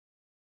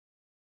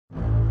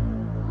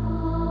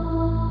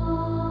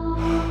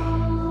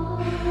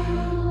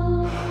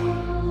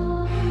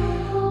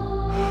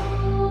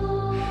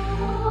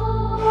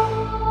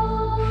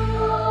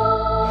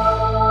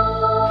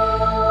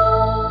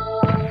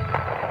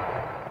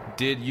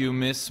Did you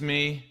miss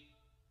me?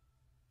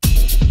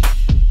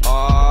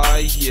 Aw,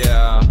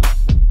 yeah.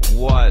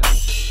 What?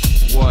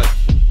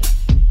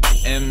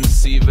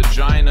 MC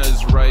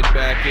Vagina's right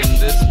back in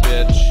this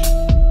bitch.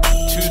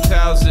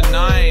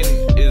 2009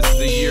 is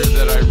the year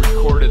that I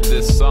recorded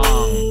this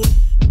song.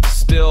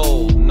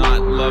 Still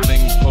not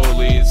loving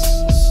police.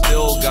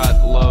 Still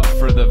got love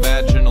for the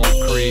vaginal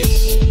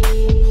crease.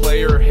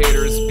 Player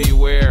haters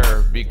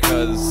beware,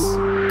 because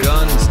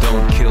guns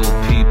don't kill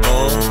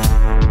people.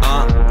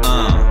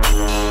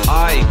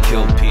 I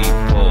kill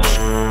people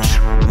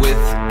with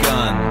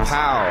guns.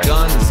 Pow.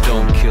 Guns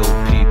don't kill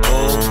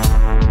people.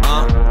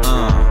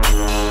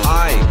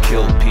 I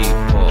kill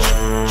people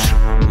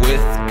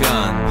with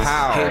guns.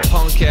 Pow. Hey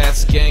punk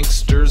ass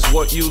gangsters,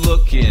 what you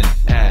looking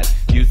at?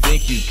 You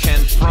think you can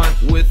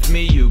front with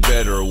me? You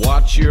better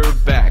watch your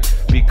back,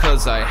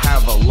 because I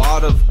have a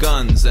lot of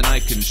guns and I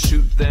can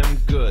shoot them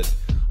good.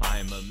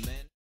 I'm a menace.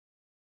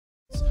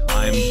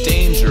 I'm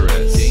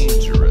dangerous,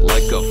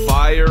 like a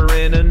fire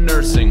in a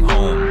nursing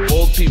home.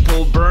 Old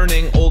people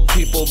burning, old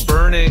people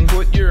burning.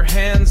 Put your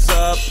hands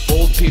up.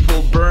 Old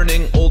people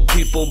burning, old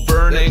people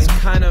burning. It's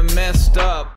kinda messed up.